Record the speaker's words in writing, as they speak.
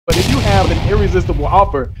But if you have an irresistible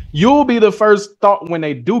offer, you'll be the first thought when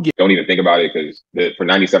they do get. Don't even think about it, because for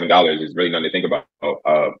 $97, it's really nothing to think about.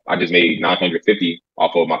 I just made $950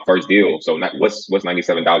 off of my first deal. So what's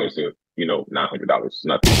 $97 to $900?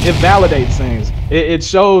 Nothing. It validates things. It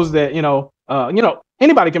shows that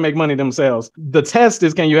anybody can make money themselves. The test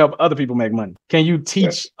is, can you help other people make money? Can you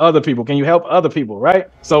teach other people? Can you help other people? Right.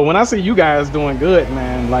 So when I see you guys doing good,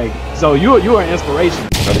 man, so you are an inspiration.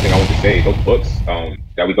 Another thing I want to say, those books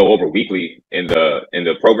that we go over weekly in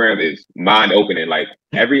the program is mind opening. Like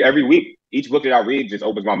every week, each book that I read just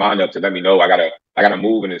opens my mind up to let me know I gotta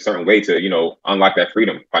move in a certain way to unlock that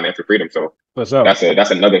freedom, financial freedom. So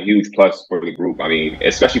that's another huge plus for the group. I mean,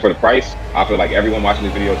 especially for the price, I feel like everyone watching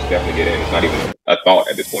this video should definitely get in. It's not even a thought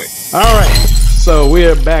at this point. All right, so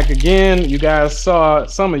we're back again. You guys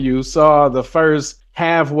some of you saw the first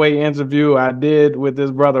halfway interview I did with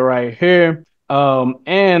this brother right here.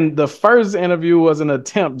 And the first interview was an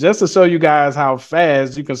attempt just to show you guys how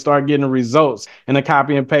fast you can start getting results in the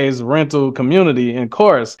copy and paste rental community and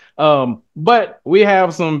course. But we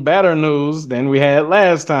have some better news than we had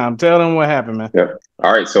last time. Tell them what happened, man. Yeah.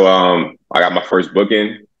 All right. So I got my first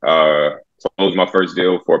booking. Closed my first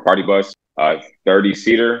deal for a party bus,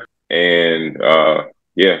 30-seater, and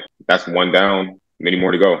that's one down. Many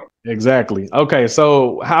more to go. Exactly. Okay.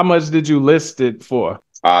 So how much did you list it for?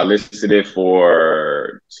 I listed it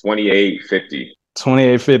for $28.50.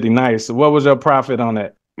 $28.50. Nice. What was your profit on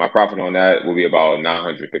that? My profit on that will be about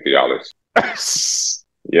 $950.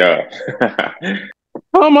 Yeah.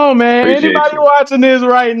 Come on, man. Anybody watching this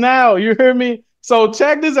right now, you hear me? So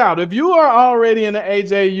check this out. If you are already in the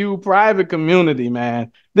AJU private community,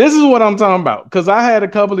 man, this is what I'm talking about. Because I had a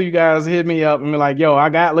couple of you guys hit me up and be like, yo, I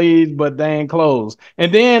got leads, but they ain't closed.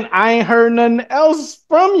 And then I ain't heard nothing else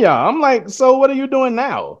from y'all. I'm like, so what are you doing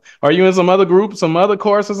now? Are you in some other group, some other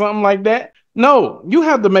course or something like that? No, you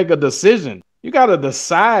have to make a decision. You got to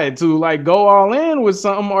decide to go all in with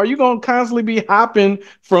something, or you going to constantly be hopping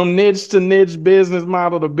from niche to niche, business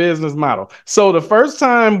model to business model. So the first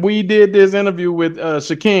time we did this interview with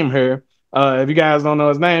Shaquem here, if you guys don't know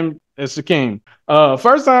his name, it's Shaquem.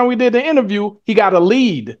 First time we did the interview, he got a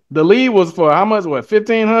lead. The lead was for how much? What,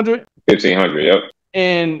 1,500? 1,500, yep.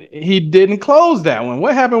 And he didn't close that one.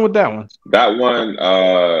 What happened with that one? That one,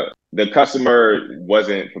 the customer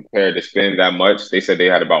wasn't prepared to spend that much. They said they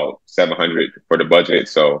had about 700 for the budget,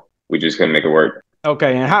 so we just couldn't make it work.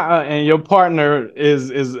 Okay, and how? And your partner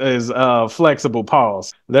is flexible.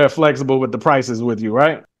 Pause. They're flexible with the prices with you,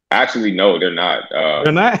 right? Actually, no, they're not.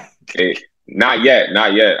 They're not. Not yet.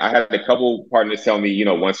 I had a couple partners tell me,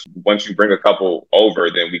 once you bring a couple over,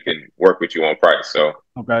 then we can work with you on price. So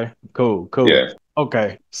okay, cool. Yeah.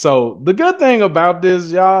 Okay, so the good thing about this,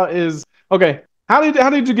 y'all, is How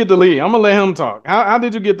did you get the lead? I'm gonna let him talk. How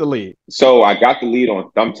did you get the lead? So I got the lead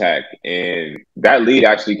on Thumbtack, and that lead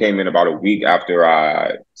actually came in about a week after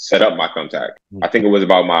I set up my Thumbtack. I think it was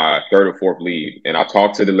about my third or fourth lead. And I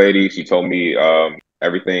talked to the lady. She told me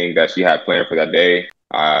everything that she had planned for that day.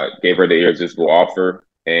 I gave her the irresistible offer,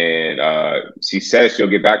 and she said she'll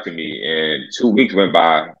get back to me. And 2 weeks went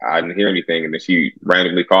by. I didn't hear anything. And then she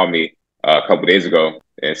randomly called me a couple days ago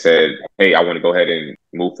and said, hey, I want to go ahead and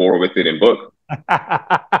move forward with it and book.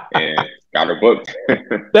 And got her booked.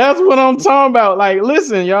 That's what I'm talking about.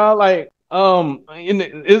 Listen, y'all, a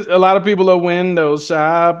lot of people are window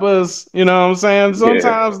shoppers, you know what I'm saying?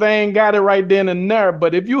 Sometimes they ain't got it right then and there,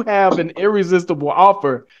 but if you have an irresistible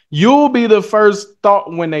offer, you'll be the first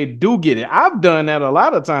thought when they do get it. I've done that a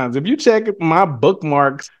lot of times. If you check my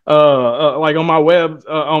bookmarks, on my web,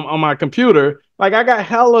 on my computer, I got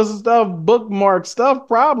hella stuff, bookmark stuff,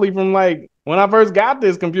 probably from when I first got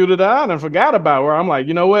this computer that I done forgot about, where I'm like,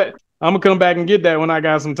 you know what? I'm gonna come back and get that when I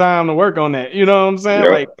got some time to work on that. You know what I'm saying?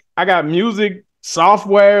 Yep. I got music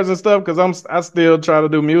softwares and stuff because I still try to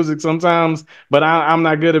do music sometimes, but I'm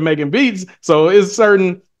not good at making beats. So it's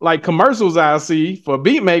certain commercials I see for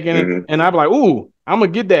beat making, and I'm like, ooh, I'm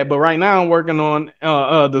gonna get that. But right now I'm working on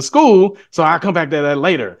the school, so I'll come back to that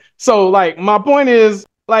later. So my point is,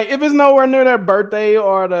 if it's nowhere near their birthday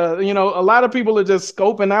or a lot of people are just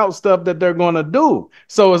scoping out stuff that they're going to do.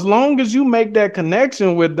 So as long as you make that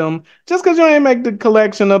connection with them, just because you ain't make the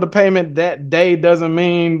collection of the payment that day doesn't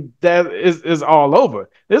mean that is all over.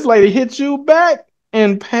 This lady hit you back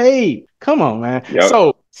and paid. Come on, man.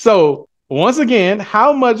 Yep. So once again,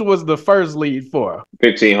 how much was the first lead for?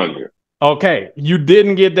 1,500. Okay. You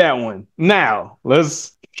didn't get that one. Now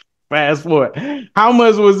let's fast forward. How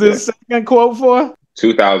much was this second quote for?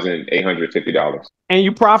 $2,850. And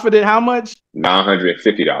you profited how much?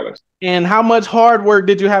 $950. And how much hard work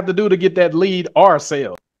did you have to do to get that lead or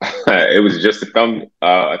sale? It was just a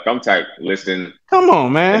thumbtack listing, Come on,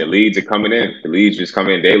 and the man. leads are coming in. The leads just come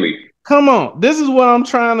in daily. Come on. This is what I'm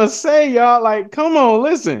trying to say, y'all. Like, come on,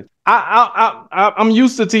 listen. I'm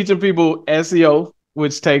used to teaching people SEO,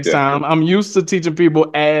 which takes Yeah. time. I'm used to teaching people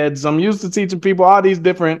ads. I'm used to teaching people all these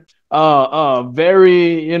different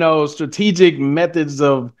very, strategic methods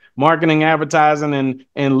of marketing, advertising,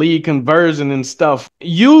 and lead conversion and stuff.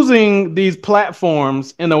 Using these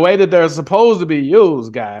platforms in the way that they're supposed to be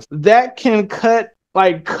used, guys, that can cut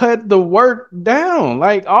the work down,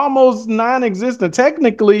 like almost non-existent.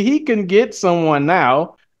 Technically, he can get someone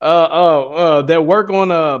now that work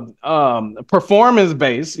on a performance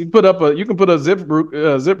base. You can put a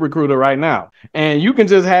zip recruiter right now, and you can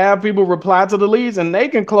just have people reply to the leads, and they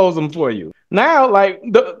can close them for you. Now,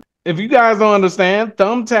 if you guys don't understand,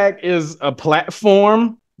 Thumbtack is a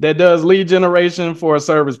platform that does lead generation for a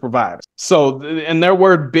service provider. So, and they're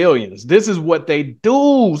worth billions. This is what they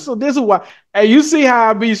do. So this is why. Hey, you see how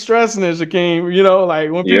I be stressing it, Shaquem?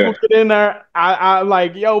 Like when people get in there, I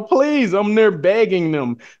like, yo, please, I'm there begging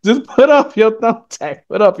them. Just put up your Thumbtack.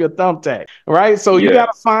 Put up your Thumbtack. Right? So you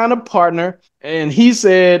got to find a partner. And he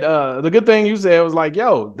said, the good thing you said was like,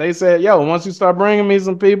 they said, once you start bringing me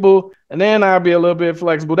some people, and then I'll be a little bit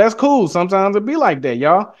flexible. That's cool. Sometimes it be like that,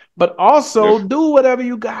 y'all. But also do whatever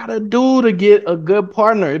you got to do to get a good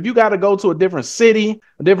partner. If you got to go to a different city,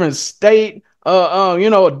 a different state, a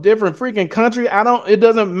different freaking country, it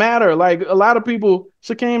doesn't matter. Like a lot of people,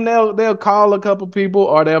 Shaquem, they'll call a couple people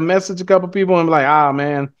or they'll message a couple people and be like,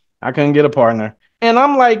 man, I couldn't get a partner. And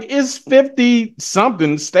I'm like, it's 50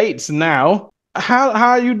 something states now. How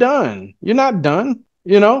are you done? You're not done,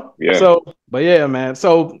 Yeah. So, but yeah, man.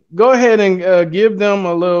 So go ahead and give them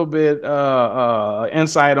a little bit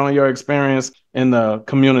insight on your experience in the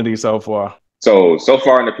community so far. So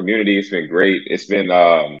far in the community, it's been great. It's been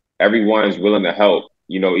everyone's willing to help.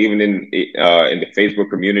 Even in the Facebook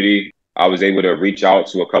community, I was able to reach out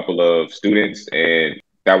to a couple of students and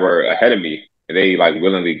that were ahead of me. And they like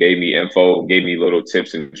willingly gave me info, gave me little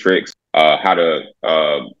tips and tricks, how to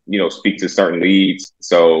speak to certain leads.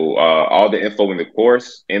 So all the info in the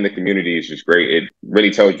course and the community is just great. It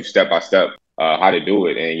really tells you step by step how to do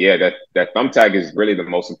it. And yeah, that Thumbtack is really the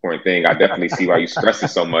most important thing. I definitely see why you stress it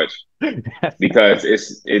so much, because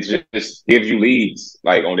it just gives you leads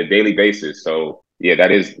like on a daily basis. So yeah,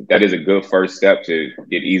 that is a good first step to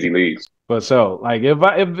get easy leads. But so like if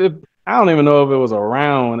I don't even know if it was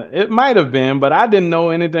around. It might have been, but I didn't know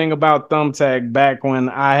anything about Thumbtack back when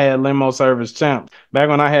I had Limo Service Champ. Back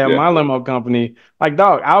when I had my limo company, like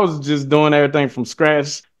dog, I was just doing everything from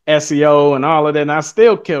scratch, SEO and all of that, and I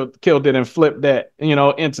still killed it and flipped that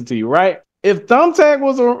entity, right? If Thumbtack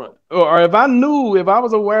was or if I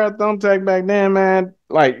was aware of Thumbtack back then, man,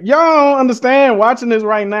 like y'all don't understand watching this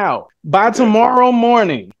right now. By tomorrow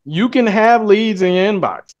morning, you can have leads in your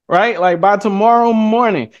inbox, right? Like by tomorrow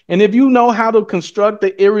morning. And if you know how to construct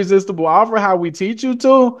the irresistible offer, how we teach you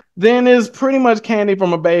to, then it's pretty much candy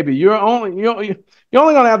from a baby. You're only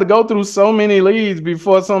gonna have to go through so many leads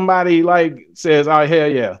before somebody like says, "Oh hell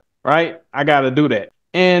yeah, right? I got to do that."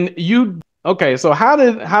 And okay, so how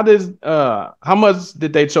much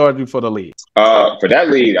did they charge you for the lead? For that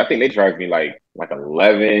lead, I think they charged me like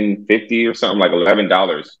 $11.50 or something, like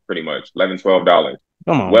 $11 pretty much, $12.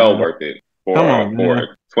 Come on, well man. Worth it for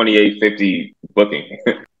 $28.50 booking.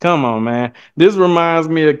 Come on, man. This reminds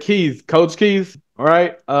me of Keith, Coach Keith,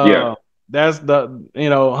 right? Yeah. That's the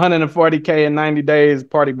 140K in 90 days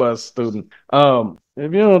party bus student. If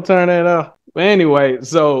you don't turn that off. But anyway,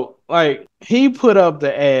 so like he put up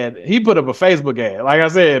the ad, he put up a Facebook ad. Like I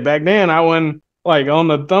said, back then I wasn't like on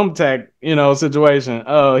the Thumbtack, situation.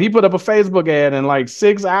 He put up a Facebook ad in like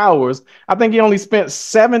 6 hours. I think he only spent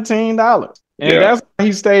 $17. And that's why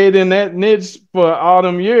he stayed in that niche for all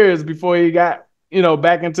them years before he got,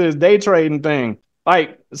 back into his day trading thing.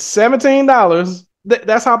 Like $17.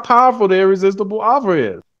 That's how powerful the irresistible offer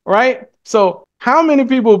is, right? So how many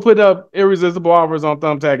people put up irresistible offers on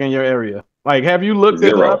Thumbtack in your area? Like, have you looked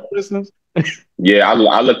at the other listeners? Yeah,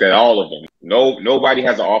 I looked at all of them. Nobody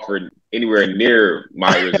has an offer anywhere near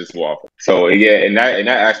my irresistible offer. So yeah, in that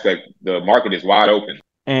aspect, the market is wide open.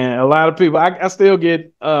 And a lot of people, I still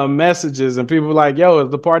get messages and people like, yo, is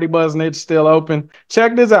the party buzz niche still open?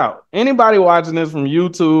 Check this out. Anybody watching this from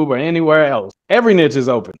YouTube or anywhere else, every niche is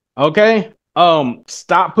open. Okay.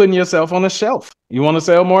 Stop putting yourself on a shelf. You want to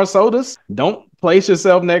sell more sodas? Don't place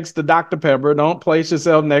yourself next to Dr. Pepper. Don't place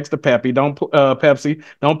yourself next to Pepsi.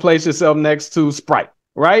 Don't place yourself next to Sprite,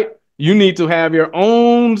 right? you need to have your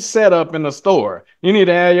own setup in the store. You need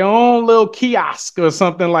to have your own little kiosk or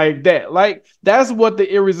something like that. Like, that's what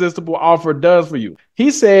the irresistible offer does for you. He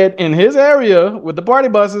said in his area with the party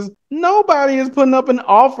buses, nobody is putting up an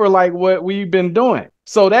offer like what we've been doing.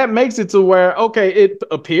 So that makes it to where, okay, it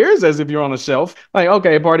appears as if you're on a shelf. Like,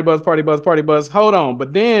 okay, party bus, party bus, party bus. Hold on.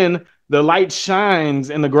 But then the light shines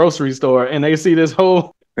in the grocery store and they see this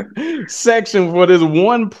whole section for this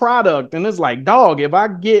one product, and it's like, dog, if I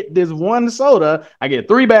get this one soda, I get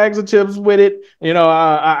 3 bags of chips with it. You know,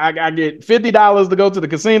 I get $50 to go to the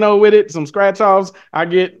casino with it, some scratch offs. I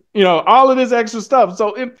get, you know, all of this extra stuff.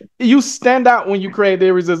 So if you stand out when you create the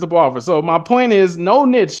irresistible offer. So my point is, no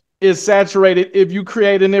niche is saturated if you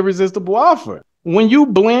create an irresistible offer. When you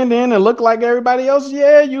blend in and look like everybody else,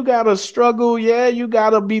 yeah, you gotta struggle. Yeah, you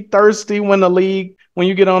gotta be thirsty when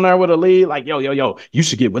you get on there with a lead, like, yo, you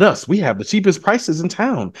should get with us. We have the cheapest prices in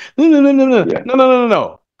town.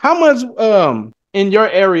 No. How much in your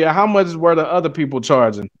area, how much were the other people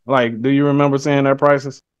charging? Like, do you remember seeing their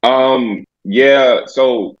prices? Yeah,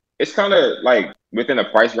 so it's kind of like within a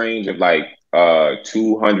price range of like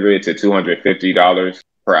 $200 to $250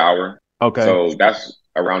 per hour. Okay. So that's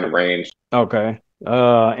around the range. Okay.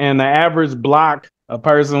 And the average block a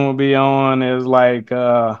person will be on is like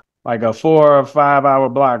a 4 or 5 hour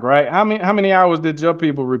block, right? How many hours did your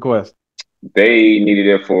people request? They needed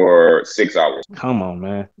it for 6 hours. Come on,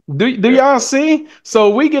 man. Do y'all see?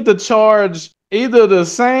 So we get to charge either the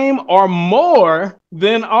same or more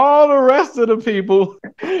than all the rest of the people.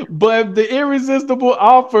 But the irresistible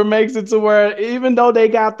offer makes it to where even though they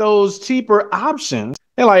got those cheaper options,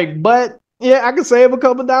 they're like, but yeah, I can save a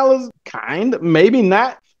couple dollars. Maybe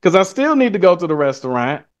not, because I still need to go to the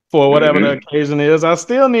restaurant for whatever the occasion is. I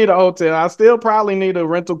still need a hotel. I still probably need a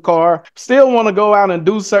rental car. Still want to go out and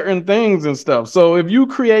do certain things and stuff. So if you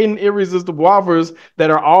create irresistible offers that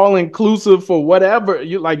are all inclusive for whatever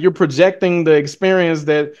you're projecting the experience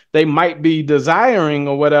that they might be desiring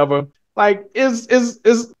or whatever, like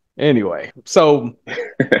is anyway. So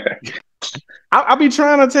I'll be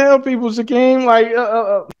trying to tell people, Shaquem, like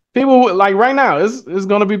people like right now, it's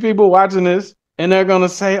gonna be people watching this. And they're going to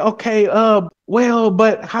say, okay, well,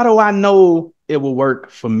 but how do I know it will work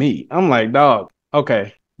for me? I'm like, dog,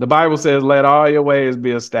 okay. The Bible says, let all your ways be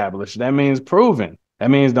established. That means proven. That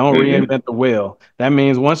means don't reinvent the wheel. That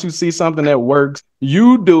means once you see something that works,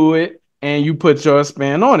 you do it and you put your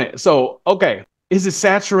spin on it. So, is it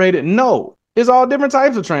saturated? No. It's all different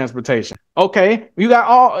types of transportation. Okay,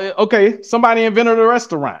 somebody invented a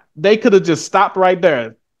restaurant. They could have just stopped right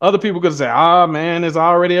there. Other people could say, oh, man, there's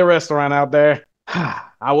already a restaurant out there.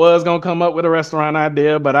 I was going to come up with a restaurant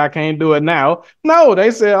idea, but I can't do it now. No,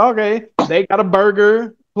 they said, okay, they got a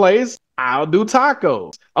burger place. I'll do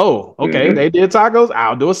tacos. Oh, okay. They did tacos.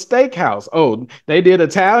 I'll do a steakhouse. Oh, they did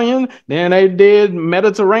Italian. Then they did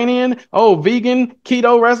Mediterranean. Oh, vegan,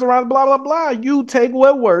 keto restaurants, blah, blah, blah. You take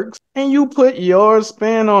what works and you put your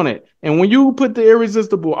spin on it. And when you put the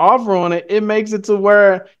irresistible offer on it, it makes it to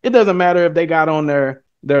where it doesn't matter if they got on their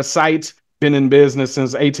site, been in business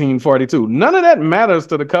since 1842. None of that matters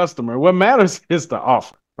to the customer. What matters is the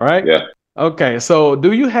offer, right? Yeah. Okay, so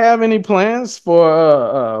do you have any plans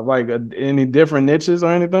for any different niches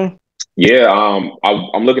or anything? Yeah,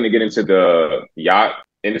 I'm looking to get into the yacht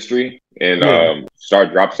industry and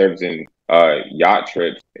start drop servicing yacht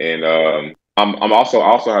trips. And I also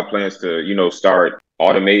have plans to start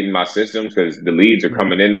automating my systems because the leads are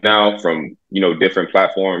coming in now from different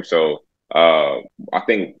platforms. So I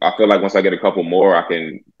feel like once I get a couple more, I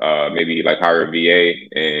can maybe like hire a VA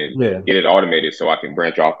and get it automated so I can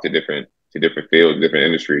branch off to different fields, different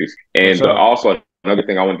industries. And also another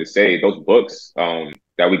thing I wanted to say, those books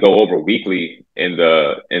that we go over weekly in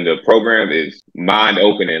the program is mind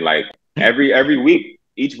opening. Like every week,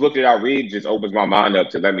 each book that I read just opens my mind up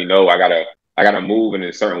to let me know I gotta move in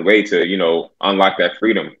a certain way to unlock that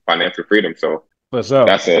freedom, financial freedom. So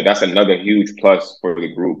that's another huge plus for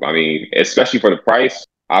the group. I mean, especially for the price,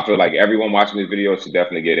 I feel like everyone watching this video should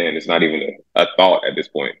definitely get in. It's not even a thought at this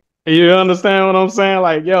point. You understand what I'm saying?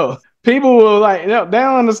 Like, yo, people will they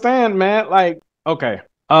don't understand, man. Like, okay,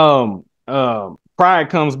 pride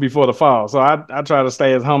comes before the fall. So I try to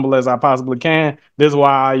stay as humble as I possibly can. This is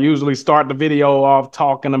why I usually start the video off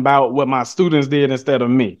talking about what my students did instead of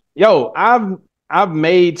me. Yo, I've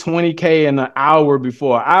made 20K in an hour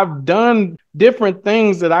before. I've done different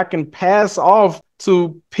things that I can pass off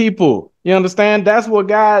to people. You understand? That's what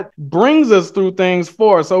God brings us through things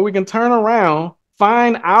for. So we can turn around,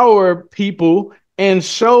 find our people, and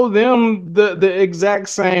show them the exact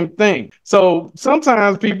same thing. So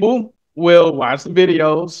sometimes people will watch the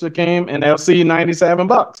videos, Shaquem, and they'll see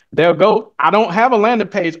 $97. They'll go, I don't have a landing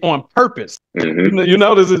page on purpose. You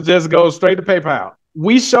notice it just goes straight to PayPal.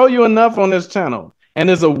 We show you enough on this channel, and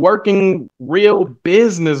it's a working real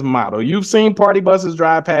business model. You've seen party buses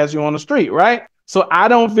drive past you on the street, right? So I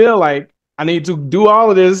don't feel like I need to do all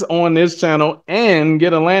of this on this channel and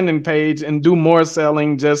get a landing page and do more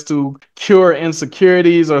selling just to cure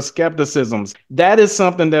insecurities or skepticisms. That is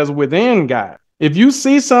something that's within God. If you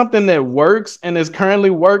see something that works and is currently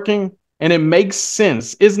working and it makes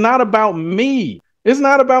sense, it's not about me. It's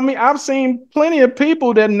not about me. I've seen plenty of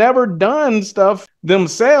people that never done stuff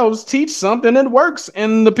themselves teach something that works,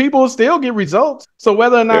 and the people still get results. So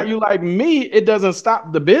whether or not you like me, it doesn't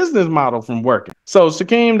stop the business model from working. So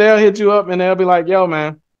Shaquem, they'll hit you up and they'll be like, yo,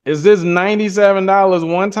 man, is this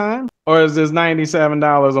 $97 one time or is this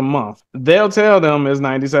 $97 a month? They'll tell them it's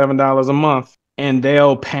 $97 a month and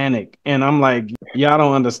they'll panic. And I'm like, y'all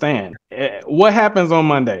don't understand. What happens on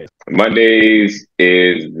Mondays? Mondays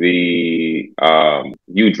is the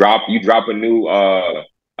you drop a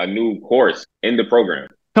new course in the program.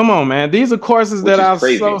 Come on, man. These are courses that I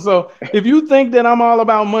so if you think that I'm all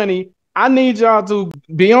about money, I need y'all to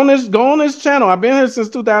go on this channel. I've been here since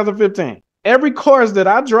 2015. Every course that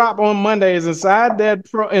I drop on Mondays inside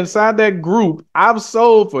that group, I've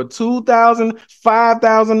sold for $2,000,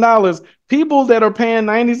 $5,000. People that are paying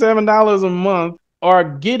 $97 a month are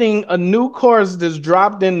getting a new course that's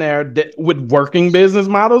dropped in there with working business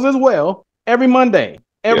models as well every Monday.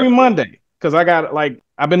 Monday. Because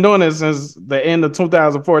I've been doing this since the end of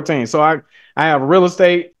 2014. So I have real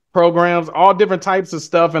estate programs, all different types of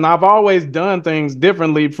stuff. And I've always done things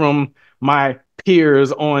differently from my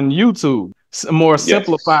peers on YouTube, a more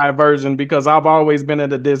simplified version, because I've always been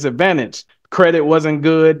at a disadvantage. Credit wasn't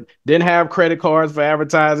good, didn't have credit cards for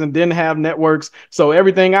advertising, didn't have networks. So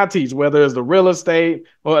everything I teach, whether it's the real estate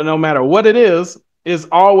or no matter what it is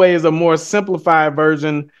always a more simplified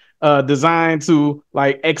version designed to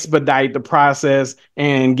like expedite the process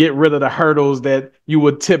and get rid of the hurdles that you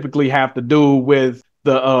would typically have to do with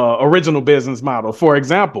the original business model. For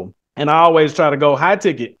example, and I always try to go high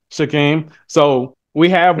ticket, Shaquem. So we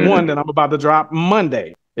have one that I'm about to drop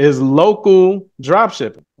Monday is local drop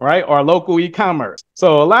shipping, right? Or local e-commerce.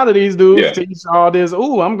 So a lot of these dudes teach all this,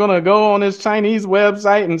 I'm going to go on this Chinese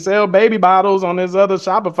website and sell baby bottles on this other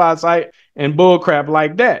Shopify site and bull crap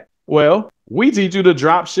like that. Well, we teach you to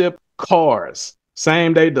drop ship cars,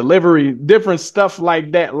 same day delivery, different stuff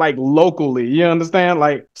like that, like locally, you understand?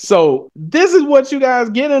 Like, so this is what you guys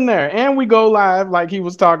get in there. And we go live like he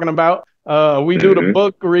was talking about. We do the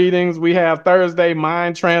book readings. We have Thursday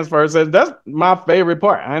mind transfers. That's my favorite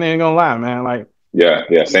part. I ain't gonna lie, man. Like,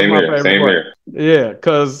 same here. Yeah,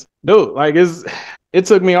 because dude, like it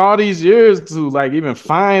took me all these years to like even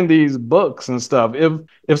find these books and stuff.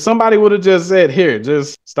 If somebody would have just said, here,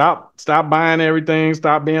 just stop buying everything,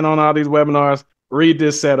 stop being on all these webinars, read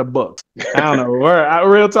this set of books. I don't know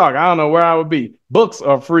real talk. I don't know where I would be. Books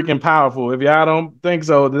are freaking powerful. If y'all don't think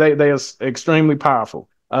so, they are extremely powerful.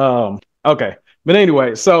 Okay. But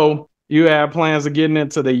anyway, so you have plans of getting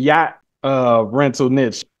into the yacht rental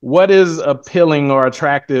niche. What is appealing or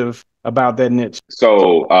attractive about that niche?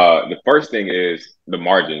 So the first thing is the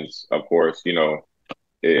margins, of course. You know,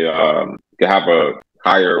 to have a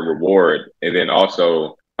higher reward. And then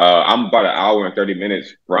also I'm about an hour and 30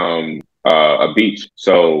 minutes from a beach.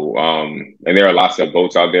 So and there are lots of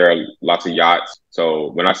boats out there, lots of yachts.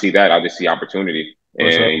 So when I see that, I just see opportunity.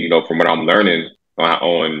 And you know, from what I'm learning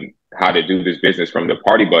on how to do this business from the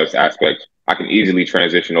party bus aspect, I can easily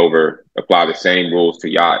transition over, apply the same rules to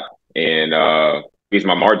yacht, and increase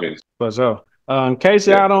my margins. So in case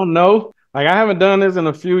y'all don't know, like I haven't done this in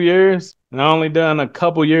a few years, and I only done a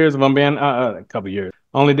couple years if I'm being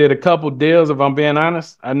only did a couple deals if I'm being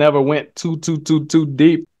honest. I never went too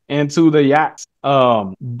deep into the yachts.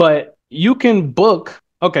 But you can book.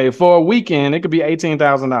 Okay, for a weekend, it could be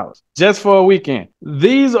 $18,000 just for a weekend.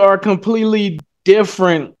 These are completely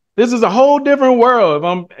different. This is a whole different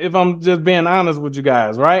world if I'm just being honest with you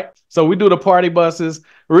guys, right? So we do the party buses.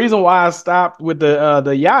 The reason why I stopped with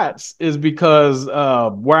the yachts is because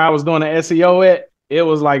where I was doing the SEO at, it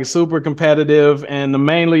was like super competitive, and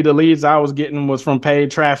mainly the leads I was getting was from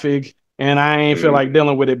paid traffic, and I ain't feel like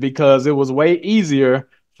dealing with it because it was way easier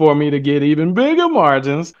for me to get even bigger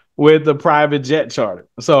margins with the private jet charter.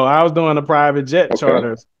 So I was doing the private jet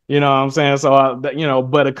charters, you know what I'm saying? So,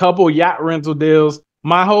 but a couple yacht rental deals,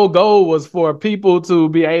 my whole goal was for people to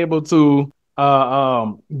be able to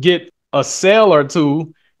get a sale or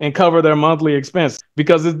two and cover their monthly expense,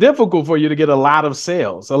 because it's difficult for you to get a lot of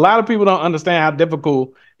sales. A lot of people don't understand how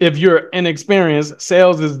difficult, if you're inexperienced,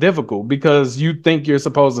 sales is difficult because you think you're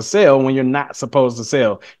supposed to sell when you're not supposed to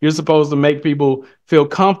sell. You're supposed to make people feel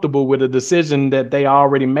comfortable with a decision that they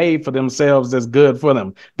already made for themselves that's good for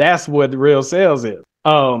them. That's what real sales is.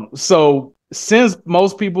 So since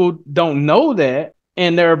most people don't know that,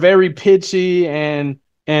 and they're very pitchy and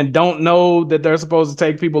don't know that they're supposed to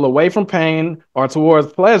take people away from pain or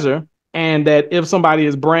towards pleasure, and that if somebody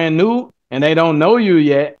is brand new and they don't know you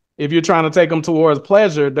yet, if you're trying to take them towards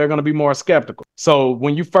pleasure, they're going to be more skeptical. So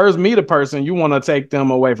when you first meet a person, you want to take them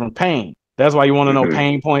away from pain. That's why you want to know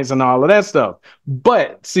pain points and all of that stuff.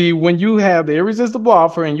 But see, when you have the irresistible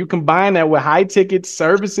offer and you combine that with high ticket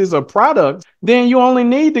services or products, then you only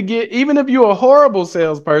need to get, even if you're a horrible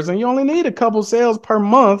salesperson, you only need a couple sales per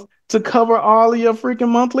month to cover all of your freaking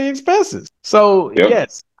monthly expenses. So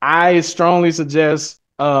yes, I strongly suggest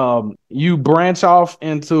you branch off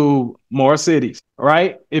into more cities,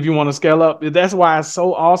 right? If you want to scale up. That's why it's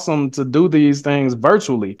so awesome to do these things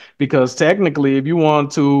virtually, because technically, if you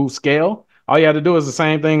want to scale, all you have to do is the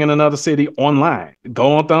same thing in another city online.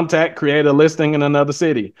 Go on Thumbtack, create a listing in another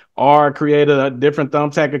city, or create a different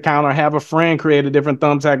Thumbtack account, or have a friend create a different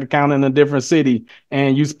Thumbtack account in a different city,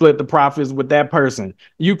 and you split the profits with that person.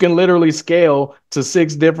 You can literally scale to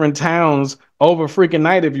 6 different towns over freaking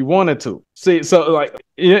night if you wanted to. See, so like,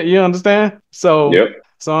 you understand? So,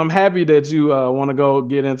 so I'm happy that you want to go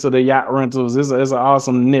get into the yacht rentals. It's an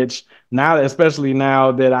awesome niche now, especially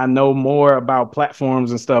now that I know more about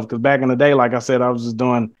platforms and stuff. Because back in the day, like I said, I was just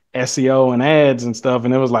doing SEO and ads and stuff,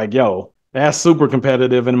 and it was like, yo, that's super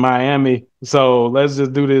competitive in Miami. So let's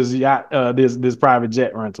just do this yacht, this private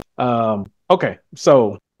jet rental. Okay,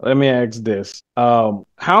 so let me ask this: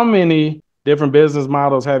 how many different business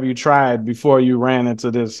models have you tried before you ran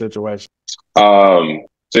into this situation?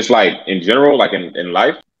 Just like in general, like in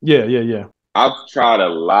life. Yeah. I've tried a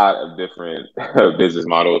lot of different business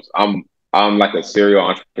models. I'm like a serial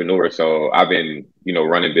entrepreneur, so I've been,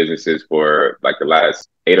 running businesses for like the last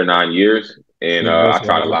 8 or 9 years, and I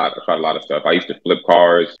tried a lot. I tried a lot of stuff. I used to flip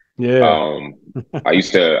cars. Yeah. I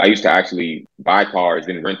used to actually buy cars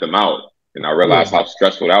and rent them out, and I realized how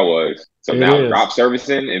stressful that was. So now drop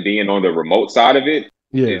servicing and being on the remote side of it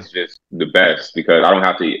is just the best, because I don't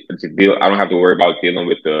have to deal. I don't have to worry about dealing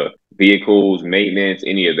with the vehicles, maintenance,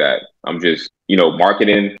 any of that. I'm just,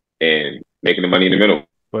 marketing and making the money in the middle.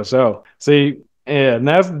 For sure. See, yeah, and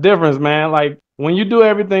that's the difference, man. Like when you do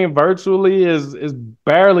everything virtually, is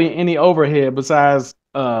barely any overhead besides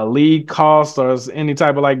lead costs or any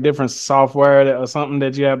type of like different software or something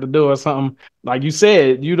that you have to do or something. Like you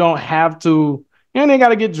said, you don't have to. You ain't got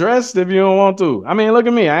to get dressed if you don't want to. I mean, look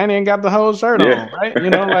at me. I ain't even got the whole shirt on, right?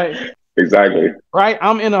 Like exactly. Right.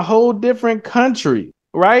 I'm in a whole different country,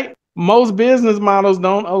 right? Most business models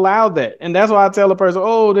don't allow that. And that's why I tell a person,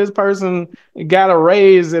 oh, this person got a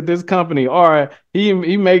raise at this company, or he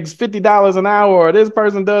makes $50 an hour, or this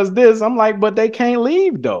person does this. I'm like, but they can't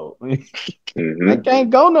leave though. They can't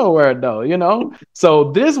go nowhere though,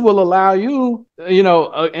 So this will allow you,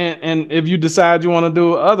 and if you decide you want to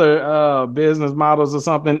do other business models or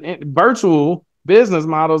something, virtual business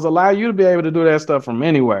models allow you to be able to do that stuff from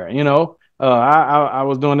anywhere, I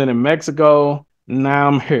was doing it in Mexico. Now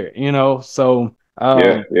I'm here, so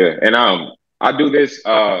yeah. And I do this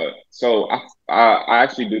so I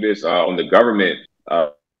actually do this on the government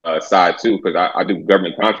side too, because I do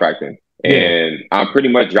government contracting, and I'm pretty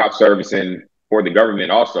much drop servicing for the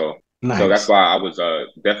government also. Nice. So that's why I was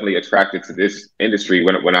definitely attracted to this industry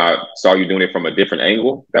when I saw you doing it from a different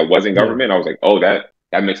angle that wasn't government. I was like, oh, that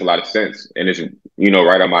makes a lot of sense, and it's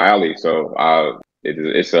right up my alley. So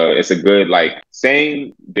it's a good, like,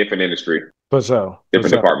 same different industry. For sure.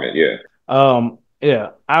 Different department, yeah.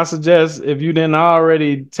 I suggest, if you didn't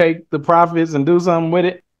already take the profits and do something with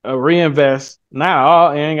it, reinvest.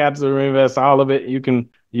 Now, you ain't got to reinvest all of it. You can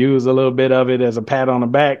use a little bit of it as a pat on the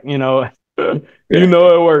back, You know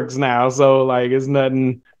it works now. So like, it's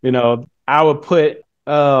nothing, I would put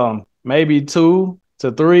maybe 2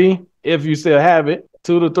 to 3, if you still have it,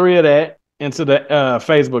 2 to 3 of that into the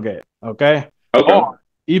Facebook ad. Okay. Or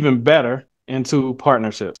even better, into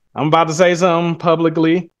partnerships. I'm about to say something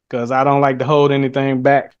publicly because I don't like to hold anything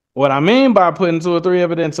back. What I mean by putting 2 or 3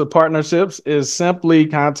 of it into partnerships is simply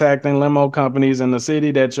contacting limo companies in the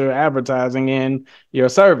city that you're advertising in your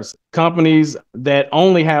service. Companies that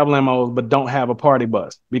only have limos but don't have a party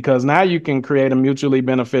bus, because now you can create a mutually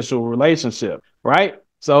beneficial relationship, right?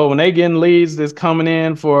 So when they getting leads that's coming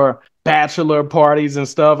in for bachelor parties and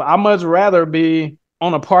stuff, I much rather be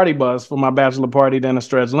on a party bus for my bachelor party than a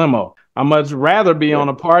stretch limo. I much rather be on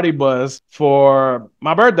a party bus for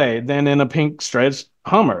my birthday than in a pink stretch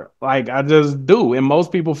Hummer. Like I just do. And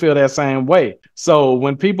most people feel that same way. So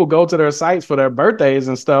when people go to their sites for their birthdays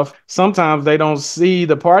and stuff, sometimes they don't see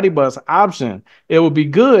the party bus option. It would be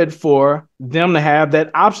good for them to have that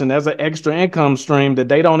option as an extra income stream that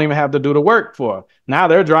they don't even have to do the work for. Now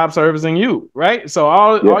they're drop servicing you, right? So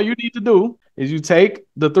all you need to do is you take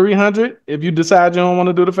the 300. If you decide you don't want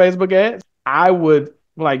to do the Facebook ads, I would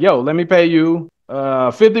like, yo, let me pay you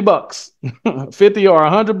 $50, 50 or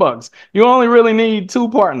 $100. You only really need 2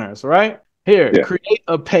 partners, right? Here, create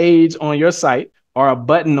a page on your site or a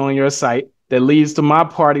button on your site that leads to my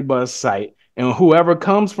party bus site. And whoever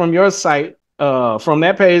comes from your site, from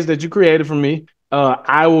that page that you created for me,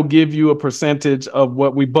 I will give you a percentage of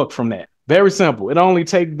what we book from that. Very simple. It only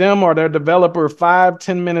take them or their developer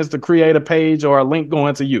 5-10 minutes to create a page or a link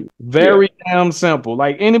going to you. Very damn simple.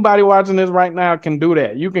 Like anybody watching this right now can do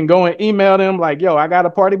that. You can go and email them like, yo, I got a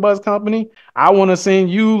party bus company. I want to send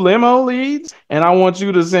you limo leads and I want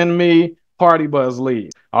you to send me party bus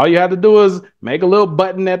leads. All you have to do is make a little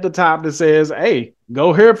button at the top that says, hey,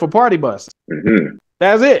 go here for party bus. Mm-hmm.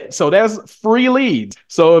 That's it. So that's free leads.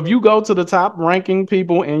 So if you go to the top ranking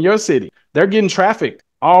people in your city, they're getting traffic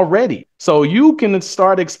already. So you can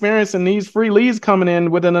start experiencing these free leads coming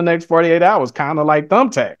in within the next 48 hours, kind of like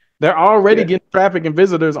Thumbtack. They're already getting traffic and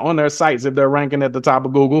visitors on their sites if they're ranking at the top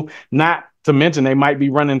of Google, not to mention they might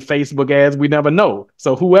be running Facebook ads. We never know.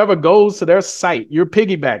 So whoever goes to their site, you're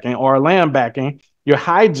piggybacking or landbacking, you're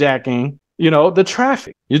hijacking, the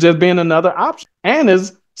traffic. You're just being another option. And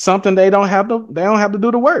is something they don't have to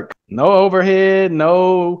do the work. No overhead,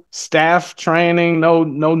 no staff training, no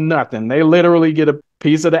nothing. They literally get a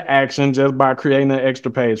piece of the action just by creating an extra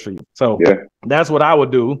page for you. So that's what I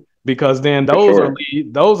would do, because then those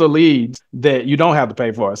are leads that you don't have to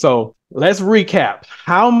pay for. So let's recap.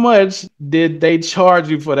 How much did they charge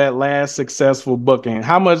you for that last successful booking?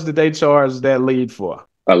 How much did they charge that lead for?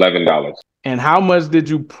 $11. And how much did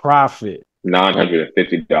you profit?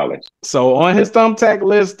 $950. So on his Thumbtack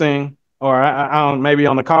listing, or I don't, maybe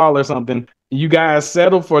on the call or something, you guys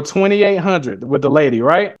settled for $2,800 with the lady,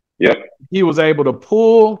 right? Yep. He was able to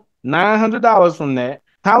pull $900 from that.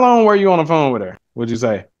 How long were you on the phone with her, would you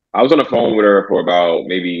say? I was on the phone with her for about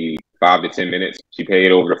maybe 5 to 10 minutes. She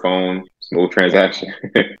paid over the phone. Smooth transaction.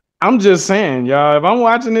 I'm just saying, y'all, if I'm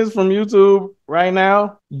watching this from YouTube right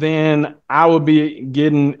now, then I would be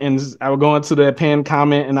getting I would go into that pinned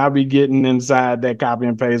comment and I'll be getting inside that copy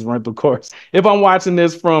and paste rental course. If I'm watching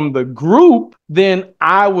this from the group, then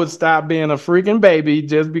I would stop being a freaking baby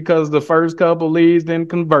just because the first couple leads didn't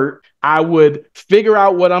convert. I would figure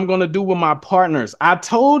out what I'm going to do with my partners. I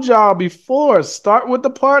told y'all before, start with the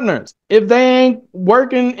partners. If they ain't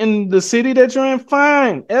working in the city that you're in,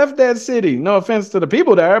 fine. F that city. No offense to the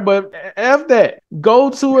people there, but F that. Go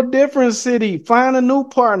to a different city. Find a new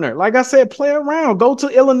partner. Like I said, play around. Go to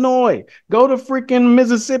Illinois. Go to freaking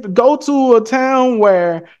Mississippi. Go to a town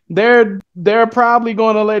where they're probably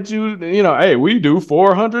going to let you, hey, we do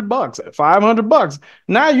 $400, $500.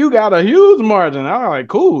 Now you got a huge margin. I'm like,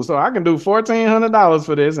 cool. So I can do $1,400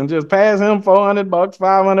 for this and just pass him $400,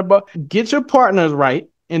 $500. Get your partners right.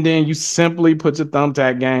 And then you simply put your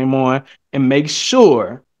Thumbtack game on and make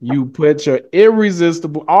sure you put your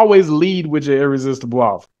irresistible, always lead with your irresistible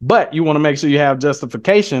offer. But you want to make sure you have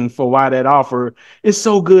justification for why that offer is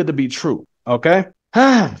so good to be true. Okay.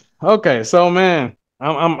 Okay. So, man,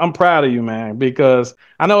 I'm proud of you, man, because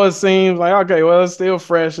I know it seems like, okay, well, it's still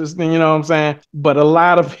fresh. It's, you know what I'm saying? But a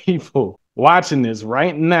lot of people watching this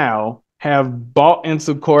right now have bought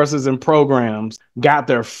into courses and programs, got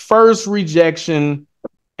their first rejection,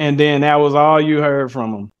 and then that was all you heard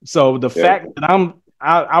from them. So the fact that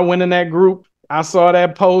I went in that group, I saw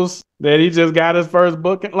that post that he just got his first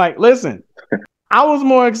booking. Like, listen, I was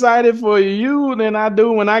more excited for you than I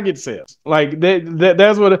do when I get sales. Like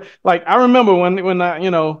that's what. Like I remember when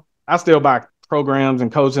I I still buy programs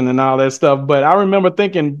and coaching and all that stuff, but I remember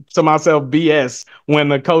thinking to myself BS when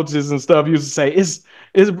the coaches and stuff used to say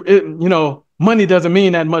money doesn't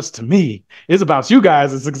mean that much to me. It's about you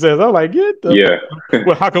guys' success. I'm like,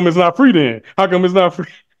 well, how come it's not free then? How come it's not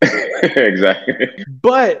free? Exactly.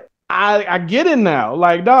 But I get it now.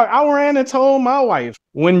 Like, dog, I ran and told my wife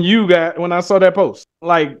when I saw that post.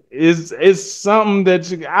 Like, it's something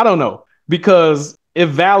that I don't know, because it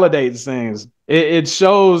validates things. It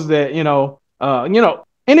shows that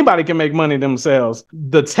anybody can make money themselves.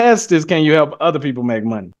 The test is, can you help other people make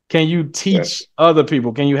money? Can you teach other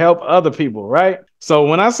people? Can you help other people? Right. So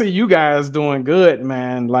when I see you guys doing good,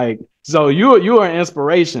 man, like, so you are an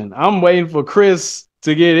inspiration. I'm waiting for Chris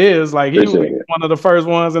to get his. Like, he was one of the first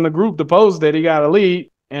ones in the group to post that he got a lead.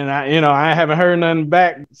 And I haven't heard nothing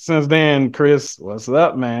back since then. Chris, what's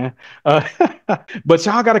up, man? Uh, but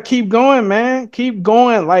y'all got to keep going, man. Keep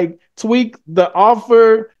going. Like, tweak the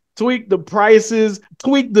offer, tweak the prices,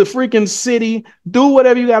 tweak the freaking city. Do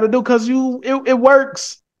whatever you got to do because it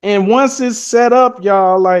works. And once it's set up,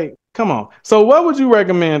 y'all, like, come on. So, what would you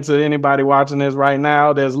recommend to anybody watching this right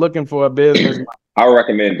now that's looking for a business? I would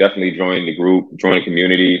recommend definitely join the group, join the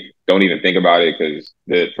community. Don't even think about it because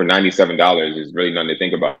for $97 is really nothing to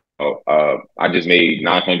think about. I just made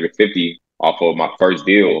 950 off of my first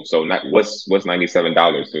deal. So what's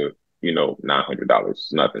 $97 to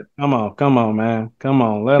 $900? Nothing. Come on, man. Come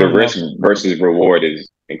on. Let The them know. risk versus reward is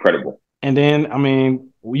incredible. And then, I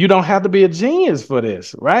mean, you don't have to be a genius for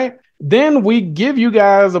this, right? Then we give you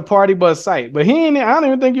guys a party bus site, but I don't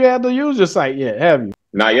even think you had to use your site yet, have you?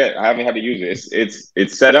 Not yet. I haven't had to use it.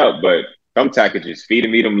 It's set up, but Thumbtack is just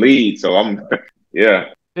feeding me them leads. So I'm,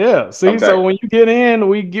 yeah. Yeah. See, Thumbtack. So when you get in,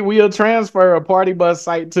 we'll transfer a party bus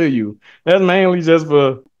site to you. That's mainly just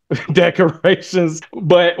for decorations.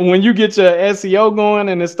 But when you get your SEO going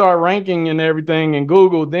and it start ranking and everything in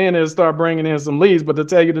Google, then it'll start bringing in some leads. But to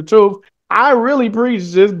tell you the truth, I really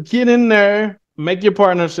preach just get in there, make your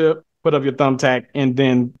partnership, put up your Thumbtack, and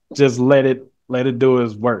then just let it do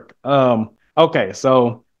its work. Okay,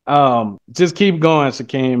 so just keep going,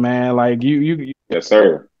 Shaquem, man. Like you Yes,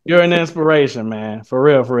 sir. You're an inspiration, man. For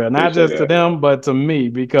real, for real. Not just to them, but to me,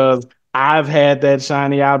 because I've had that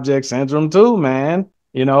shiny object syndrome too, man.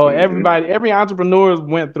 Every entrepreneur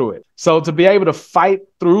went through it. So to be able to fight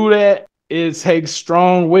through that, it takes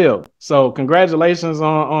strong will. So congratulations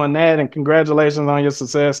on that, and congratulations on your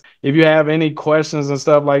success. If you have any questions and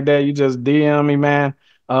stuff like that, you just DM me, man.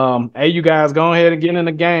 Hey, you guys, go ahead and get in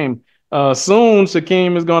the game. Soon,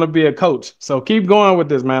 Shaquem is going to be a coach. So keep going with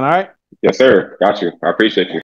this, man. All right. Yes, sir. Got you. I appreciate you.